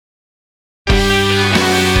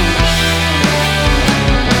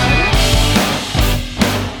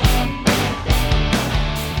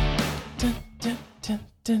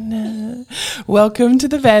Welcome to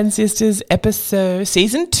the Van Sisters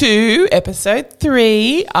season 2, episode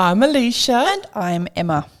 3. I'm Alicia. And I'm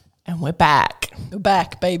Emma. And we're back. We're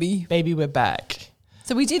back, baby. Baby, we're back.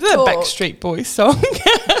 So we did Is that talk. a Backstreet Boys song?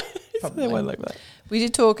 Probably. One like that. We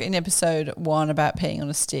did talk in episode 1 about peeing on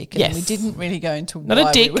a stick. And Yes. we didn't really go into Not why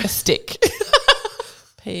a dick, we were a stick.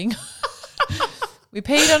 peeing. We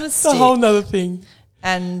peed on a It's stick. a whole nother thing.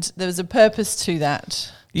 And there was a purpose to that.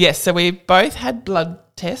 Yes, so we both had blood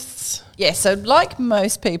tests. Yeah, so like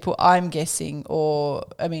most people, I'm guessing, Post-corona,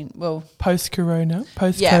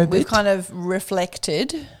 post-COVID. yeah, we've kind of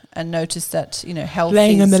reflected and noticed that, health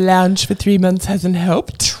Laying is on the lounge for 3 months hasn't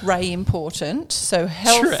helped. very important. So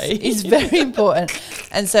health Tray. is very important.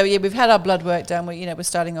 And so, yeah, we've had our blood work done. We're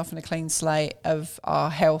starting off on a clean slate of our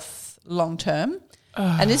health long term.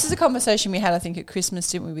 And this is a conversation we had, I think, at Christmas,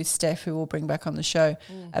 didn't we, with Steph, who we'll bring back on the show,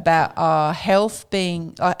 about our health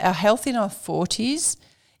being our health in our 40s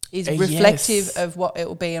is reflective yes. of what it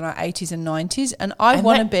will be in our 80s and 90s. And I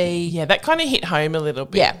want to be... Yeah, that kind of hit home a little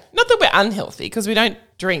bit. Yeah. Not that we're unhealthy, because we don't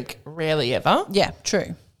drink rarely ever. Yeah,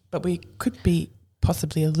 true. But we could be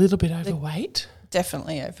possibly a little bit overweight.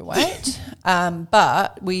 Definitely overweight.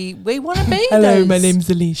 But we want to be Hello, those... my name's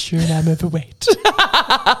Alicia and I'm overweight.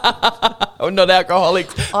 Oh, not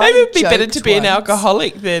alcoholics. Maybe I it'd be better to joked be an once.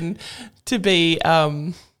 alcoholic than to be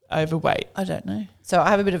overweight. I don't know. So I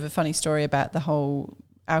have a bit of a funny story about the whole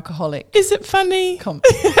alcoholic. Is it funny?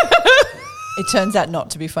 It turns out not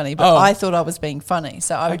to be funny, but I thought I was being funny.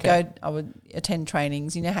 So I would I would attend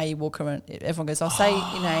trainings. You know how you walk around, everyone goes, I'll say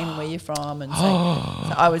your name and where you're from. And so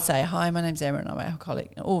I would say, hi, my name's Emma and I'm an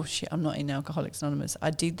alcoholic. Oh, shit, I'm not in Alcoholics Anonymous. I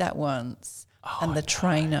did that once and the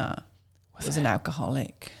trainer was an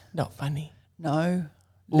alcoholic. Not funny. No,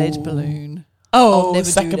 lead balloon. Oh,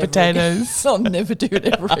 sack of potatoes. I'll never do it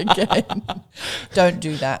ever again. Don't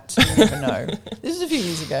do that. You never know. This is a few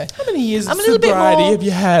years ago. How many years I'm of a little bit sobriety more- have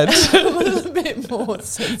you had? I'm a little bit more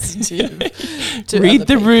sensitive to Read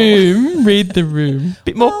other the people. room. Read the room.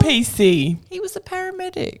 Bit more PC. He was a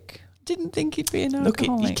paramedic. Didn't think he'd be an Look,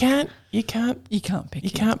 alcoholic. you can't You can't pick you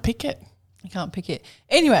it. can't pick it. You can't pick it.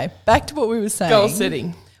 Anyway, back to what we were saying. Goal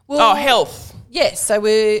setting. Well, health. Yes, so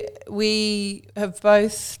we have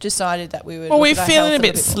both decided that we would. Well, look we're at our feeling health a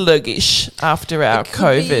bit little sluggish after our It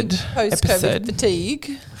could be COVID post-COVID episode.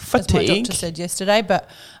 fatigue, as my doctor said yesterday. But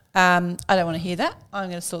I don't want to hear that. I'm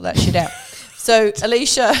going to sort that shit out. So,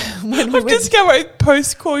 Alicia, when we I've went, just come with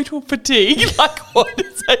post-coital fatigue. Like, what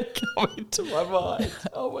is that coming to my mind?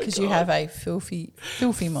 Oh my god! because you have a filthy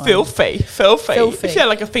mind. filthy. You sound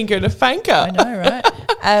like a finger and a fanker. I know, right?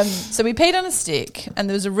 So we peed on a stick, and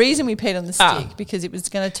there was a reason we peed on the stick because it was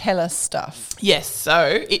going to tell us stuff. Yes,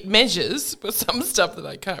 so it measures for some stuff that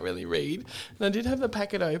I can't really read. And I did have the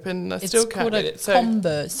packet open. I still It's can't called read a it. So,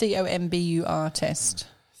 COMBUR, COMBUR test.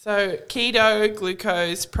 so keto,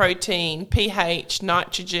 glucose, protein, pH,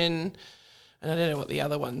 nitrogen, and I don't know what the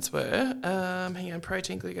other ones were. Hang on,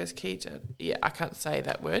 protein, glucose, keto. Yeah, I can't say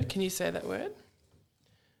that word. Can you say that word?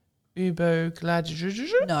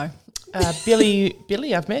 No.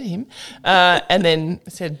 Billy, I've met him. And then I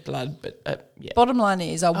said blood, but yeah. Bottom line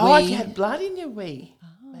is, our Oh, if wee, you had blood in your wee,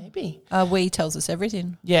 maybe. our wee tells us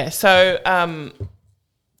everything. Yeah, so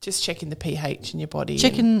just checking the pH in your body.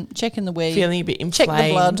 Checking the wee. Feeling a bit Check inflamed.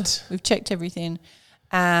 the blood. We've checked everything.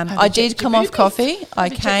 I you did checked come your off boobies? coffee. I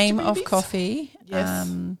Have you checked came your off boobies? coffee. Yes,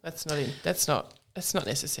 that's not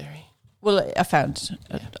necessary. Well, I found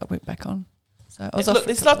I went back on. So I was off Look, for a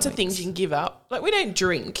there's couple lots of things you can give up. Like, we don't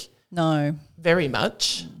drink No. very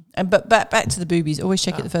much. But back to the boobies. Always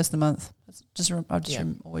check it the first of the month.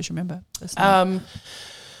 Always remember. First of the month.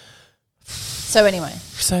 So anyway,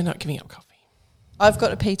 So not giving up coffee. I've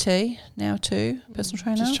got a PT now too, personal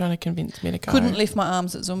trainer. Just trying to convince me to go. Couldn't lift my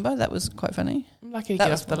arms at Zumba. That was quite funny. I'm lucky to That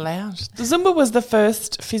get was off the lounge. The Zumba was the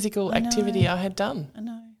first physical activity I had done. I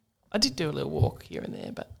know. I did do a little walk here and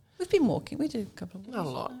there, but We've been walking. We did a couple of walks. not a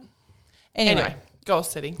lot. Anyway. Goal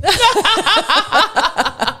setting.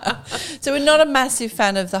 So we're not a massive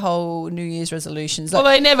fan of the whole New Year's resolutions. Well,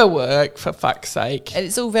 they never work, for fuck's sake. And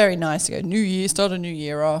it's all very nice to go, New Year, start a new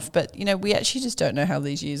year off. But, we actually just don't know how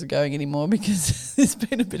these years are going anymore because it's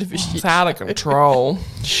been a bit of a shit It's out of control.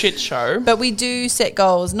 Shit show. But we do set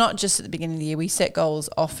goals, not just at the beginning of the year. We set goals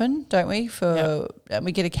often, don't we? And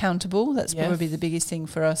we get accountable. That's Yes. probably the biggest thing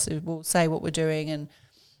for us. We'll say what we're doing and,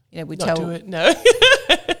 we Not tell... do it, no.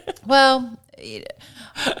 Well,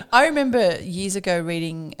 I remember years ago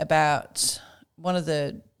reading about one of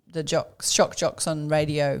the shock jocks on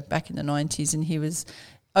radio back in the 90s, and he was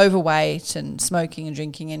overweight and smoking and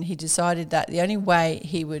drinking, and he decided that the only way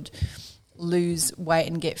he would lose weight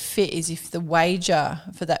and get fit is if the wager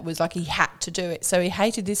for that was like he had to do it. So he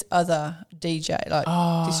hated this other DJ, like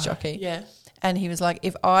disc jockey. Yeah. And he was like,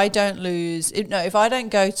 if I don't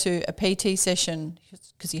go to a PT session,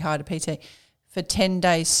 because he hired a PT, for 10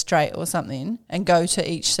 days straight or something and go to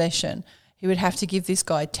each session, he would have to give this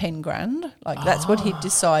guy 10 grand. Like that's what he'd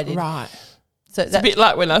decided. Right. So It's a bit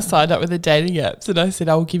like when I signed up with the dating apps and I said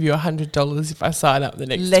I will give you $100 if I sign up the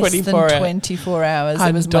next less 24 than hours. 24 hours,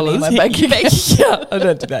 there was money in my bank account. Yeah, I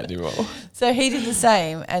don't do that anymore. So he did the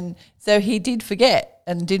same, and so he did forget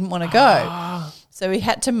and didn't want to go. So he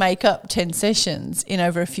had to make up 10 sessions in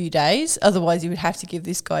over a few days. Otherwise, he would have to give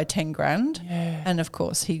this guy 10 grand. Yeah. And of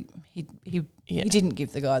course, he Yeah. didn't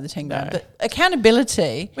give the guy the 10 grand. No. But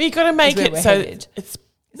accountability. Well, you got to make where it we're so headed. it's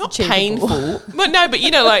not achievable. painful. But no, but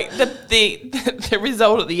you know, like the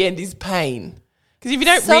result at the end is pain. Because if you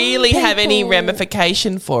don't Some really have any people-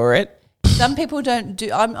 ramification for it, Some people don't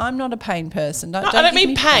do. I'm not a pain person. I don't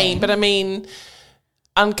mean pain, but I mean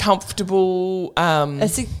uncomfortable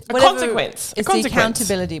It's a whatever- consequence. It's the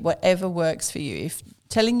accountability, whatever works for you. If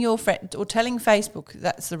telling your friend or telling Facebook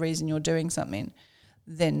that's the reason you're doing something,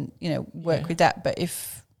 then work with that. But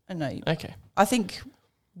if I know, Okay. I think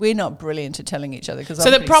we're not brilliant at telling each other because.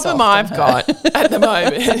 So the problem I've got at the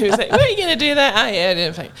moment is like, "Well, are you going to do that?" Oh yeah,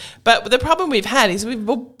 I do. But the problem we've had is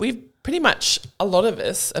we've pretty much a lot of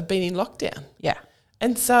us have been in lockdown. Yeah.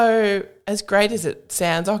 And so, as great as it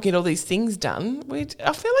sounds, I'll get all these things done. I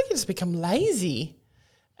feel like you just become lazy,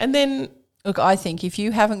 and then Look, I think if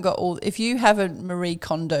you haven't Marie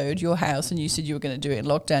Kondoed your house and you said you were going to do it in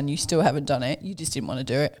lockdown, you still haven't done it. You just didn't want to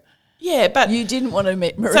do it. yeah, but You didn't want to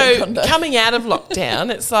meet Marie so Kondo. coming out of lockdown,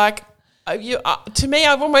 it's like to me,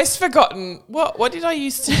 I've almost forgotten what did I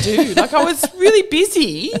used to do. Like I was really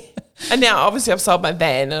busy, and now obviously I've sold my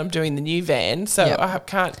van and I'm doing the new van, so Yep. I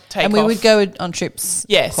can't take. And we off. would go on trips.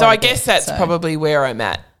 Yeah, so quite I a bit, guess that's so probably where I'm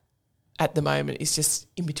at the moment. Is just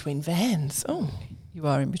in between vans. Oh. you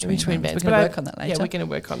are in between. Between vans. vans. We're going But to work on that later. Yeah, we're going to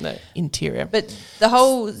work on the interior. But the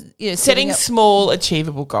whole setting up, small,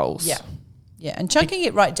 achievable goals. yeah, and chunking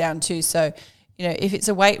it right down too. So if it's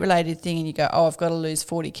a weight related thing and you go, oh, I've got to lose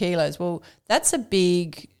 40 kilos. Well, that's a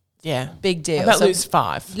big deal. How about So lose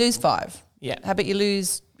 5? Lose 5. Yeah. How about you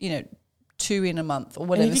lose 2 in a month or And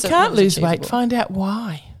whatever? if you so can't it's lose weight, achievable. find out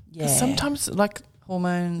why. Yeah. 'Cause sometimes, like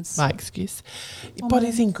Hormones. my excuse, your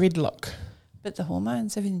body's in gridlock. But the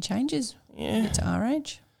hormones, everything changes. Yeah. It's our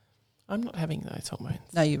age. I'm not having those hormones.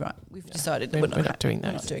 No, you're right. We've decided that We're not doing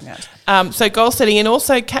We're those. not doing that. So goal setting and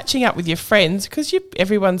also catching up with your friends because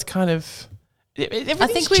everyone's kind of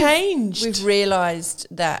everything's changed. We've realised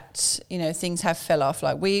that things have fell off.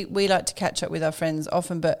 Like we like to catch up with our friends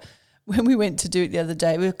often, but when we went to do it the other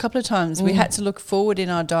day, a couple of times we had to look forward in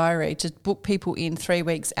our diary to book people in 3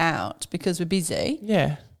 weeks out because we're busy.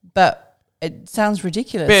 Yeah. But it sounds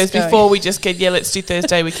ridiculous. Whereas going, before we just get, let's do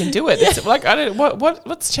Thursday, we can do it. It's like, I don't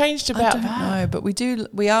what's changed about I don't that? know, but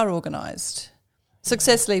we are organised.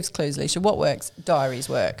 Success leaves clues, Leisha. What works? Diaries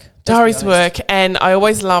work. Let's be Diaries honest. work, and I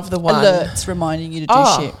always love the one. Alerts reminding you to do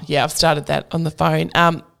shit. Yeah, I've started that on the phone.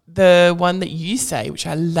 The one that you say, which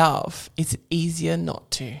I love, is easier not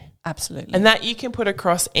to. Absolutely. And that you can put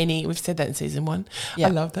across we've said that in season 1. Yeah. I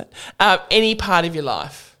love that. Any part of your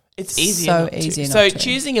life. It's easier So not easy to. not So to.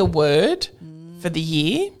 choosing a word for the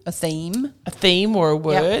year, A theme. a theme or a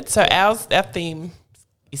word. So our theme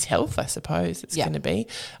is health, I suppose it's going to be.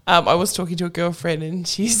 I was talking to a girlfriend and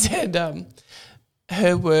she said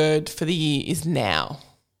her word for the year is now.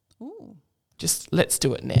 Ooh. Just let's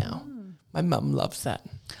do it now. My mum loves that.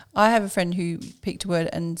 I have a friend who picked a word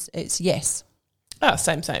and it's yes. Oh,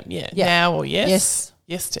 same. Yeah. Yeah. Now or yes. Yes.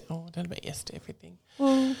 Yes to, I don't know about yes to everything.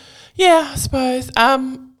 Well, Yeah, I suppose.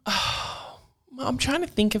 I'm trying to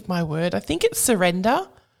think of my word. I think it's surrender.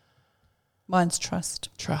 mine's trust.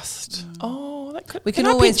 Trust. Oh, that could. We can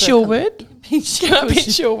I always pinch your work word? Can I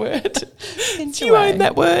pinch your word? Pinch Do you away. own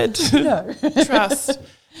that word? No. Trust.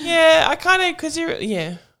 Yeah, I kind of, because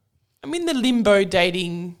I'm in the limbo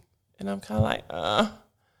dating and I'm kind of like,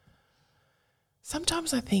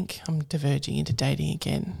 sometimes I think I'm diverging into dating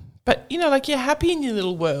again. But, like you're happy in your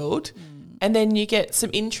little world and then you get some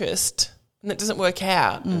interest and it doesn't work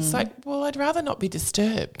out. And it's like, well, I'd rather not be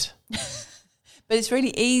disturbed. But it's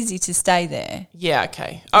really easy to stay there. Yeah,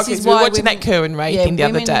 okay. This Okay, is so we were why watching women- that Kerwin Ray thing the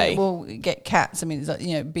other women day. will get cats. I mean, it's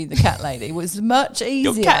like, be the cat lady. It was much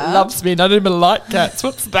easier. Your cat loves me and I don't even like cats.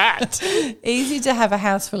 What's that? Easy to have a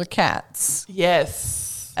house full of cats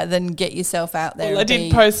Yes. and then get yourself out there. Well, I and did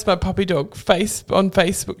be- post my puppy dog on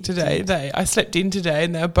Facebook today. I slept in today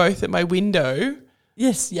and they were both at my window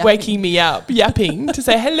Yes, yapping. waking me up, yapping to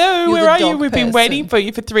say, hello, You're where the are you? dog We've been person. waiting for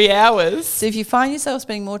you for 3 hours. So if you find yourself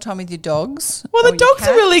spending more time with your dogs, Well, or the your dogs are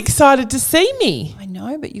cats- really excited to see me. I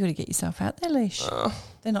know, but you got to get yourself out there, Leash.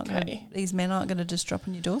 They're not going. These men aren't going to just drop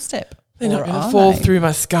on your doorstep. They're not going to fall through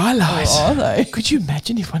my skylight. Or are they? Could you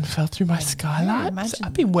imagine if one fell through my skylight?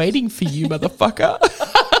 I've been waiting for you, motherfucker.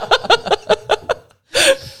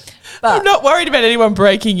 But I'm not worried about anyone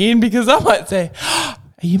breaking in because I might say, "Are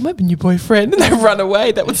you my new boyfriend?" And they run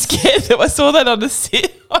away. That was scary. I saw that on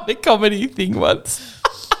a comedy thing once.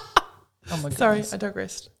 Oh my god! Sorry, I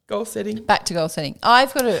digressed. Goal setting. Back to goal setting.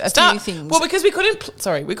 I've got a few things. Well, because we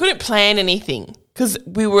couldn't plan anything because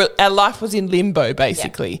our life was in limbo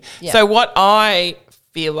basically. Yeah. So what I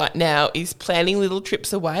feel like now is planning little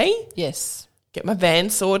trips away. Yes. Get my van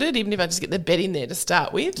sorted, even if I just get the bed in there to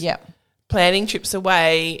start with. Yeah. Planning trips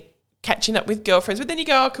away, catching up with girlfriends. But then you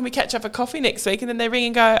go, can we catch up for coffee next week? And then they ring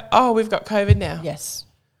and go, we've got COVID now. Yes.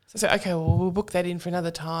 So okay, well, we'll book that in for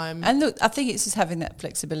another time. And look, I think it's just having that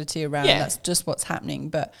flexibility around. Yeah. That's just what's happening.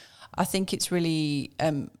 But I think it's really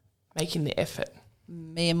making the effort.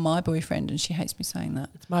 Me and my boyfriend, and she hates me saying that.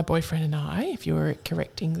 It's my boyfriend and I, if you were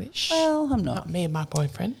correct English. Well, I'm not. Me and my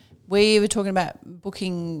boyfriend. We were talking about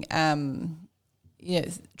booking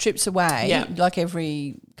trips away like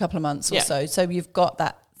every couple of months or so. So you've got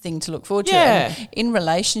that thing to look forward to. And in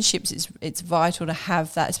relationships, it's vital to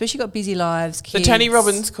have that, especially got busy lives, kids. So Tony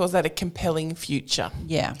Robbins calls that a compelling future.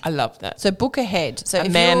 Yeah. I love that. So book ahead. So a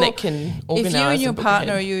man that can organise. If you and your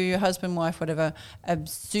partner or you, your husband, wife, whatever, are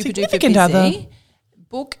super duper busy, other.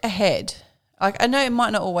 Book ahead. Like, I know it might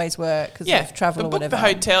not always work because of travel or whatever. Book the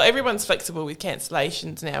hotel. Everyone's flexible with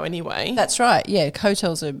cancellations now anyway. That's right. Yeah,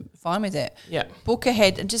 hotels are fine with it. Yeah. Book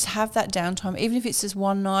ahead and just have that downtime, even if it's just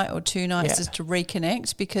one night or 2 nights, just to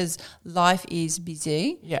reconnect because life is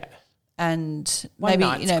busy. Yeah. And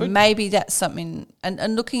maybe that's something.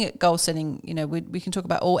 And looking at goal setting, we can talk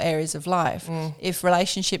about all areas of life. If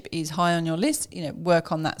relationship is high on your list,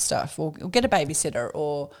 work on that stuff, or get a babysitter,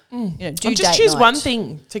 or do just choose one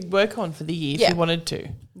thing to work on for the year if you wanted to.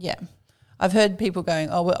 Yeah, I've heard people going,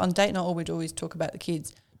 well, on date night, we'd always talk about the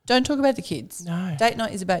kids. Don't talk about the kids. No, date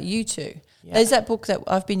night is about you two. Yeah. There's that book that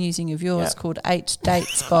I've been using of yours called 8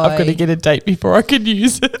 Dates by... I've got to get a date before I can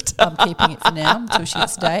use it. I'm keeping it for now until she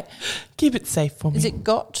gets a date. Keep it safe for me. Is it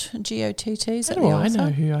GOT? G-O-T-T? Is that the I know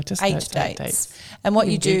who. I just 8 dates. And what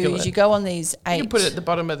you do is you go on these 8... You can put it at the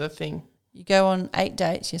bottom of the thing. You go on 8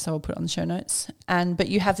 dates. Yes, I will put it on the show notes. But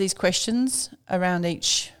you have these questions around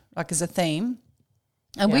each, like as a theme.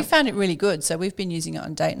 And we found it really good. So we've been using it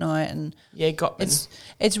on date night, and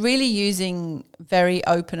it's really using very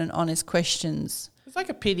open and honest questions. It's like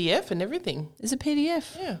a PDF and everything. Is it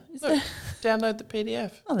PDF? Yeah. Look, download the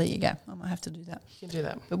PDF. Oh, there you go. I might have to do that. You can do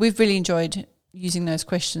that. But we've really enjoyed using those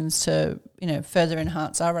questions to, further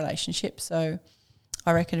enhance our relationship. So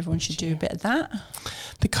I reckon everyone should do a bit of that.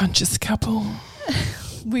 The conscious couple.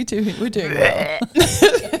 We're doing well.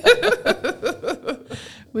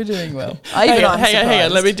 We're doing well. Hang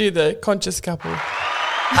on. Let me do the conscious couple.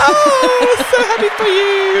 Oh, so happy for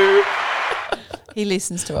you. He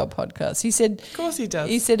listens to our podcast. He said, of course he does.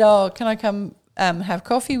 He said, can I come have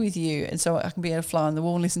coffee with you? And so I can be able to fly on the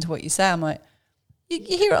wall and listen to what you say. I'm like, you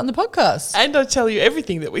hear it on the podcast. And I tell you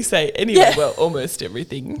everything that we say anyway. Well, almost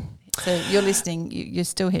everything. So you're listening, you're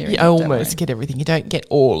still hearing. I almost get everything. You don't get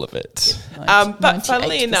all of it. But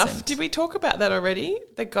funnily enough, did we talk about that already?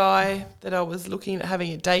 The guy that I was looking at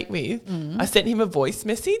having a date with, I sent him a voice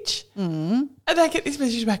message and I get this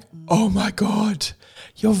message back, oh my God,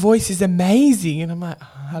 your voice is amazing. And I'm like,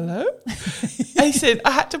 hello? And he said,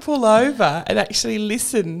 I had to pull over and actually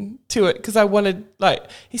listen to it because I wanted,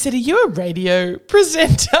 he said, are you a radio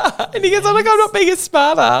presenter? And he goes, I'm not being a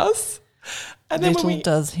smart ass. And little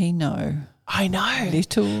does he know. I know.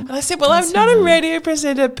 Little. And I said, well, I'm not a radio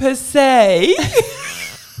presenter per se.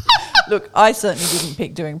 Look, I certainly didn't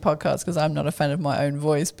pick doing podcasts because I'm not a fan of my own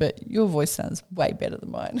voice, but your voice sounds way better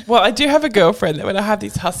than mine. Well, I do have a girlfriend that when I have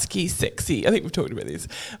this husky, sexy, I think we've talked about this,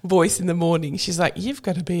 voice in the morning, she's like, you've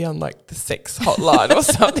got to be on the sex hotline or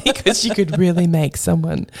something because you could really make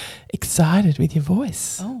someone excited with your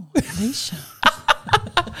voice. Oh, Alicia.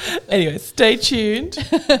 Anyway, stay tuned.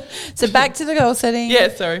 So back to the goal setting. Yeah,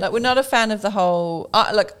 sorry. We're not a fan of the whole.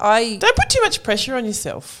 Don't put too much pressure on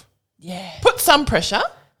yourself. Yeah, put some pressure.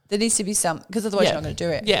 There needs to be some, because otherwise you're not going to do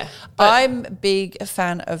it. Yeah, I'm a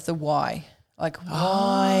fan of the why.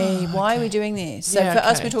 Why are we doing this? So for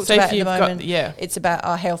us, we talked about at the moment. It's about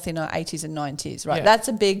our health in our 80s and 90s, right? Yeah.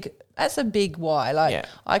 That's a big why.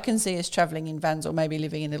 I can see us travelling in vans or maybe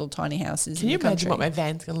living in little tiny houses. Can you imagine what my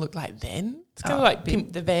van's going to look like then? It's going to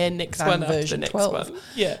pimp the van next one after the next 12. One.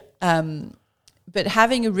 Yeah. But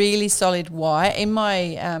having a really solid why, in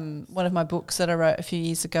my one of my books that I wrote a few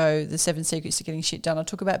years ago, The 7 Secrets to Getting Shit Done, I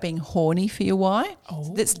talk about being horny for your why.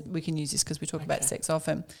 Oh. We can use this because we talk about sex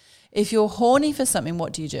often. If you're horny for something,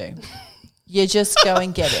 what do? You just go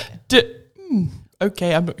and get it.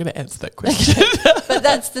 Okay, I'm not going to answer that question. But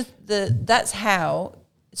that's how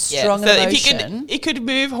strong emotion. If you could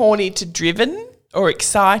move horny to driven or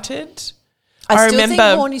excited. I still think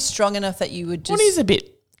horny's strong enough that you would just. Horny's a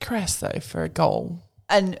bit crass though for a goal.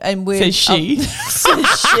 And we're says she. Says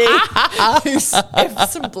she who's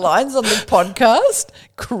left some blinds on the podcast.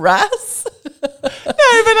 Crass. No, but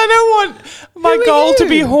I don't want my goal to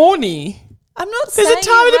be horny. I'm not saying there's a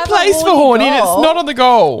time and a place for horny, and it's not on the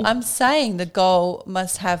goal. I'm saying the goal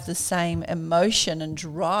must have the same emotion and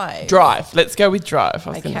drive. Let's go with drive.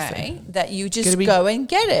 That you just go and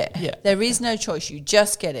get it. Yeah. There is no choice. You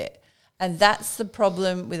just get it. And that's the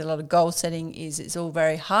problem with a lot of goal setting is it's all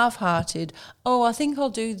very half-hearted. Oh, I think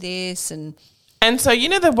I'll do this. And so, you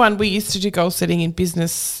know the one we used to do goal setting in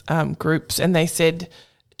business groups, and they said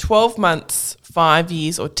 12 months, 5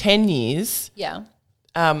 years or 10 years,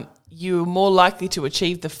 you're more likely to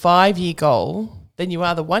achieve the 5-year goal than you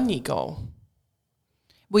are the 1-year goal.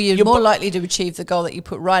 Well, you're more likely to achieve the goal that you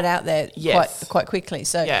put right out there quite quickly.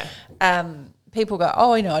 So people go,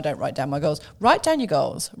 oh, I don't write down my goals. Write down your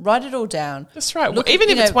goals. Write it all down. That's right. Even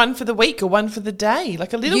if it's one for the week or one for the day,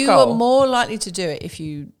 like a little goal. You are more likely to do it if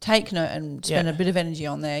you take note and spend a bit of energy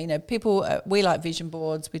on there. You know, people, we like vision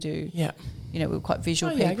boards. We do. Yeah. You know, we're quite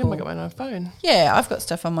visual people. Yeah, I can look at my phone. Yeah, I've got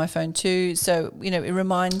stuff on my phone too. So, you know, it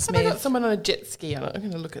reminds me. I got someone on a jet ski. I'm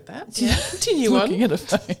going to look at that. Yeah. Continue on. Looking at a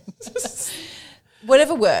phone.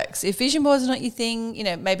 Whatever works. If vision boards are not your thing, you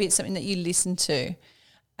know, maybe it's something that you listen to.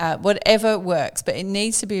 Whatever works, but it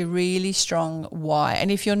needs to be a really strong why. And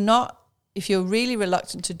if you're really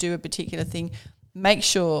reluctant to do a particular thing, make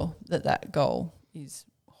sure that goal is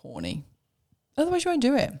horny. Otherwise, you won't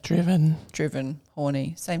do it. Driven,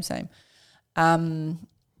 horny, same. So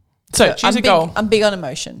choose a goal. I'm big on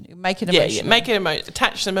emotion. Make it emotional. Yeah, make it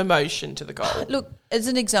attach some emotion to the goal. Look, as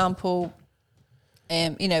an example.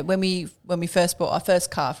 You know, when we first bought our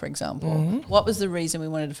first car, for example, what was the reason we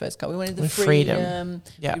wanted the first car? We wanted the freedom.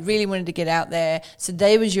 Yeah. We really wanted to get out there. So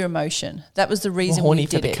there was your emotion. That was the reason we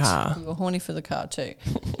did it. We were horny for the car too.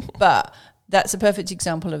 But that's a perfect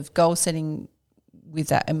example of goal setting with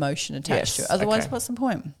that emotion attached to it. Otherwise, what's the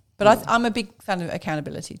point? But I'm a big fan of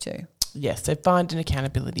accountability too. Yes, so find an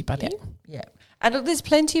accountability buddy. Yeah. And look, there's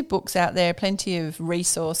plenty of books out there, plenty of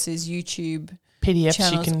resources, YouTube PDFs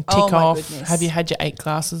channels. You can tick off. Goodness. Have you had your 8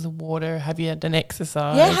 glasses of water? Have you had an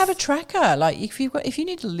exercise? Yeah, have a tracker. Like if you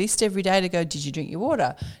need to list every day to go, did you drink your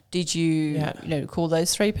water? Did you call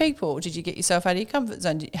those 3 people? Did you get yourself out of your comfort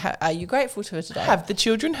zone? Are you grateful to her today? Have the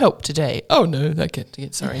children help today? Oh no,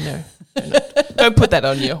 sorry, no. Don't put that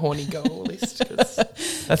on your horny goal list because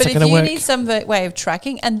that's not going to work. But if you need some way of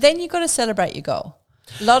tracking, and then you've got to celebrate your goal.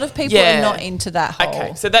 A lot of people are not into that whole.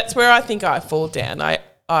 Okay, so that's where I think I fall down.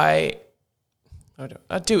 I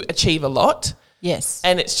do achieve a lot. Yes.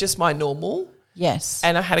 And it's just my normal. Yes.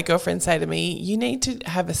 And I had a girlfriend say to me, you need to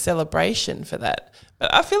have a celebration for that.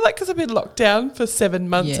 But I feel like because I've been locked down for 7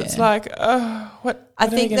 months, it's like, what I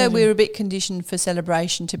think that we're a bit conditioned for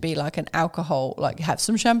celebration to be like an alcohol, like have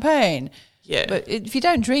some champagne. Yeah. But if you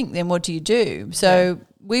don't drink, then what do you do? So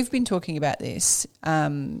we've been talking about this,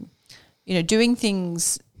 doing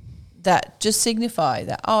things that just signify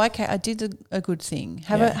that, I did a good thing.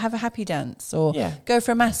 Have a happy dance or go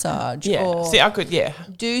for a massage or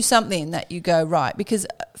do something that you go, right. Because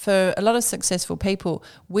for a lot of successful people,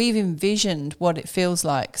 we've envisioned what it feels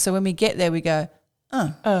like. So when we get there, we go,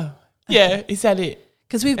 is that it?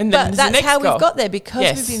 Because that's how we've got there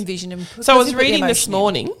because we've envisioned. And so I was reading this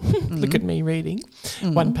morning, look at me reading,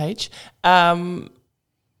 one page,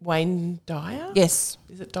 Wayne Dyer? Yes.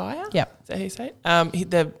 Is it Dyer? Yeah. Is that how you say it?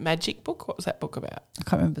 The Magic Book? What was that book about? I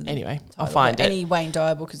can't remember. Anyway, I'll find it. Any Wayne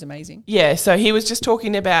Dyer book is amazing. Yeah, so he was just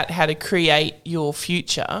talking about how to create your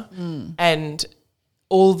future and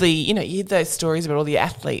all the, you hear those stories about all the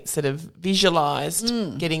athletes that have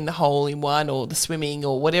visualised getting the hole in one or the swimming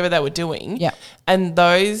or whatever they were doing. Yeah. And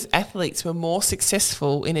those athletes were more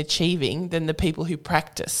successful in achieving than the people who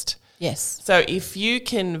practiced. Yes. So if you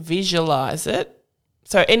can visualise it,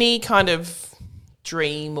 so any kind of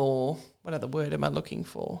dream or what other word am I looking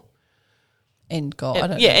for? End goal. I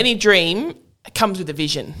don't know. Any dream comes with a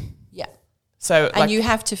vision. Yeah. So and you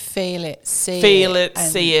have to feel it, see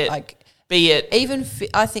it, like be it. Even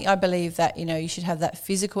I believe that you should have that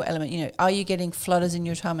physical element. Are you getting flutters in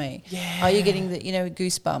your tummy? Yeah. Are you getting the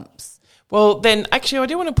goosebumps? Well, then actually I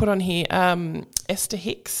do want to put on here Esther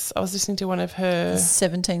Hicks. I was listening to one of her... The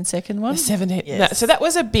 17-second one? Yes. No, so that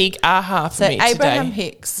was a big aha for me today. Abraham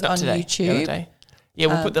Hicks Not on today, YouTube. Yeah,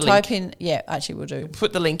 we'll put the link. Type in... Yeah, actually we'll do.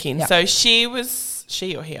 Put the link in. Yep. So she was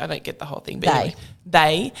she or he, I don't get the whole thing. But They. anyway,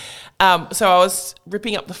 they. So I was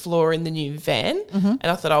ripping up the floor in the new van, and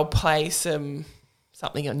I thought I'll play something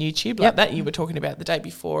on YouTube like that. You were talking about the day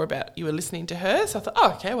before about you were listening to her. So I thought,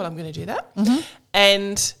 oh, okay, well, I'm going to do that.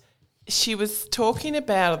 And she was talking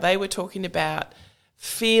about, or they were talking about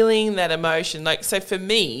feeling that emotion. Like, so for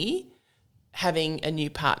me, having a new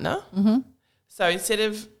partner, so instead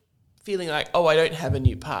of feeling like, oh, I don't have a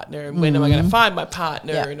new partner and when am I going to find my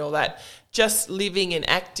partner and all that, just living and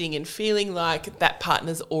acting and feeling like that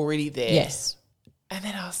partner's already there. Yes.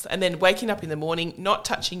 And then waking up in the morning, not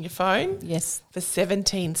touching your phone. Yes. For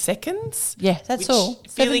 17 seconds. Yeah, that's all.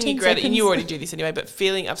 Feeling 17 your gratitude. And you seconds. already do this anyway, but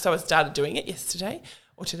so I started doing it yesterday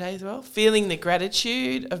or today as well. Feeling the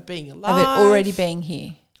gratitude of being alive. Of it already being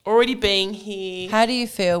here. Already being here. How do you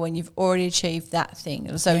feel when you've already achieved that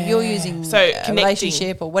thing? So you're using a connecting.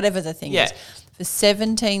 relationship or whatever the thing is. For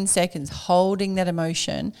 17 seconds, holding that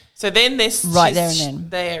emotion. So then there and then.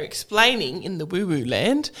 They're explaining in the woo-woo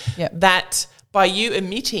land Yep. that by you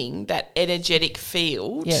emitting that energetic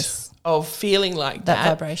field of feeling like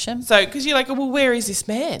that. vibration. So because you're like, oh, well, where is this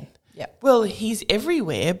man? Yep. Well, he's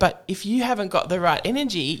everywhere, but if you haven't got the right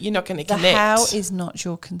energy, you're not going to connect. The how is not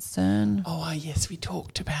your concern. Oh, yes, we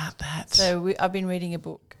talked about that. So I've been reading a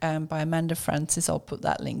book by Amanda Francis. I'll put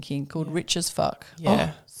that link in, called Rich as Fuck.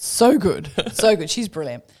 Yeah. Oh, so good. So good. She's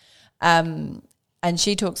brilliant. And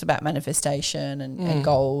she talks about manifestation and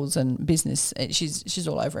goals and business. She's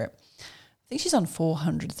all over it. I think she's on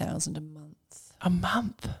 $400,000 a month. A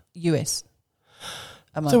month? US.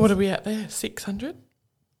 A month. So what are we at there? 600?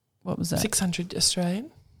 What was that? 600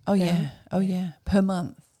 Australian? Oh, yeah. Oh, yeah. Per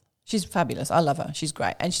month. She's fabulous. I love her. She's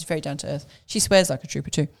great. And she's very down to earth. She swears like a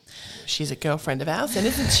trooper too. She's a girlfriend of ours then,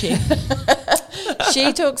 isn't she?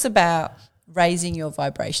 She talks about raising your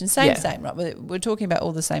vibration. Same, right? We're talking about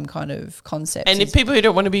all the same kind of concepts. And if people who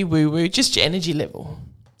don't want to be woo-woo, just your energy level.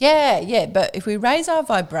 Yeah. But if we raise our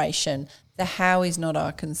vibration, the how is not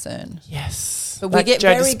our concern. Yes. But we get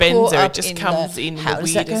Joe very Dispenza, caught up it just in comes in the how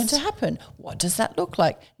is that going weirdest. to happen? What does that look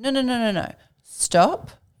like? No. Stop.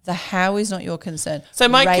 The how is not your concern. So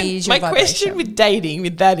my Raise your question vibration. with dating,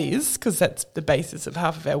 with that is, because that's the basis of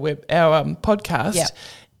half of our podcast,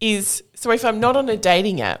 is so if I'm not on a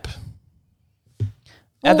dating app,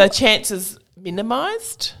 are the chances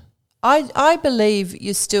minimised? I believe if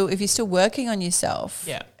you're still working on yourself,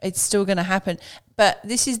 it's still going to happen. But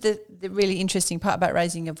this is the really interesting part about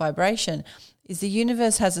raising a vibration is the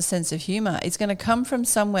universe has a sense of humour. It's going to come from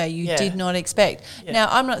somewhere you did not expect. Yeah. Now,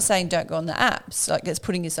 I'm not saying don't go on the apps, like it's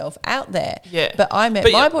putting yourself out there. Yeah. But I met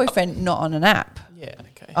my boyfriend not on an app. Yeah,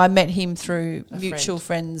 okay. I met him through mutual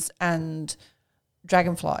friends and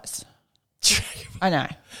dragonflies. I know.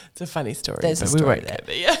 It's a funny story. There's but a story we won't there. go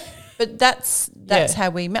there. Yeah. But that's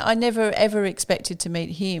how we met. I never ever expected to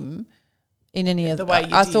meet him in any other way.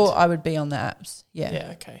 I thought I would be on the apps. Yeah.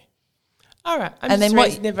 Yeah, okay. All right. And then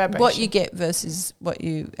what you get versus what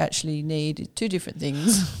you actually need, two different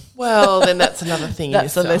things. Well, then that's another thing.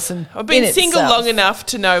 That's a lesson. I've been single long enough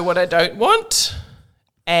to know what I don't want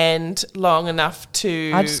and long enough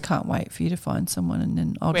to... I just can't wait for you to find someone and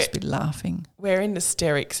then I'll just be laughing. We're in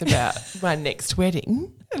hysterics about my next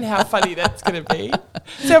wedding and how funny that's going to be.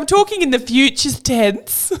 So I'm talking in the future's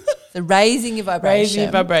tense. The raising of vibration. Raising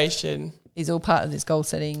of vibration. Is all part of this goal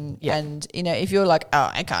setting. Yeah. And, if you're like, oh,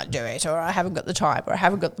 I can't do it, or I haven't got the time, or I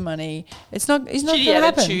haven't got the money, it's not going to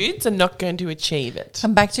happen. Attitudes are not going to achieve it.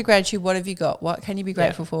 Come back to gratitude. What have you got? What can you be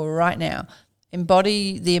grateful for right now?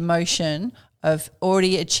 Embody the emotion of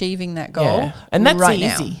already achieving that goal. Yeah. And that's right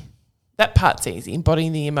easy. Now. That part's easy,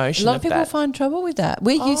 embodying the emotion. A lot of people find trouble with that.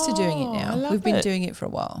 We're used to doing it now. We've been it. doing it for a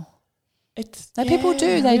while. People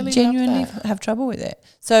do. They really genuinely have trouble with it.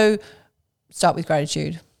 So start with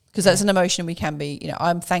gratitude. Because that's an emotion we can be,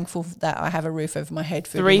 I'm thankful that I have a roof over my head.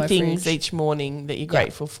 3 things each morning that you're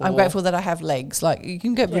grateful for. I'm grateful that I have legs. Like, you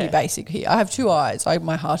can get really basic here. I have 2 eyes.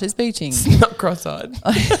 My heart is beating. It's not cross-eyed.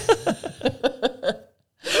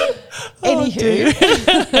 Anywho.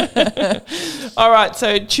 All right,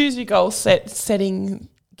 so choose your goal setting.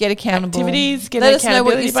 Get accountable. Activities, Let us know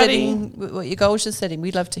what you're setting, what your goals are setting.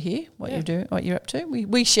 We'd love to hear what you do, what you're up to.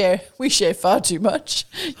 We share far too much.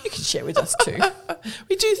 You can share with us too.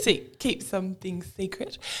 We do keep some things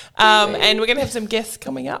secret. And we're going to have some guests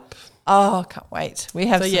coming up. Oh, can't wait. We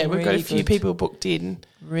have we've got a few people booked in.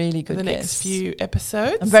 Really good for the next few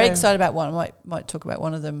episodes. I'm very excited about one. I might talk about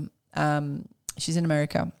one of them. She's in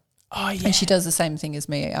America. Oh, yeah. And she does the same thing as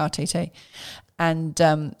me at RTT.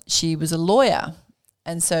 And she was a lawyer.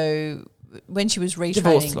 And so when she was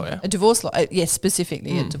retraining... A divorce lawyer. Yes,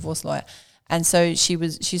 specifically a divorce lawyer. And so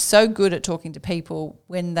she's so good at talking to people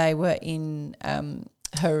when they were in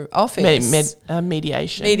her office.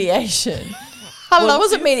 Mediation. Mediation. Well, it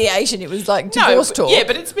wasn't mediation. It was like divorce talk. Yeah,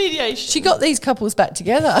 but it's mediation. She got these couples back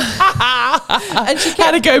together. And she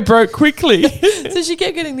had to go broke quickly. So she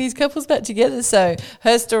kept getting these couples back together. So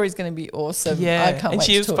her story's going to be awesome. Yeah, I can't wait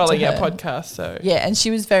she was to talk following to our her. podcast. So Yeah, and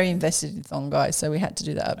she was very invested in Thongai, so we had to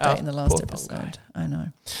do that update in the last poor episode. Thongai. I know.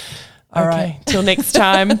 All right. Till next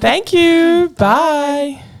time. Thank you.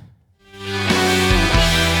 Bye.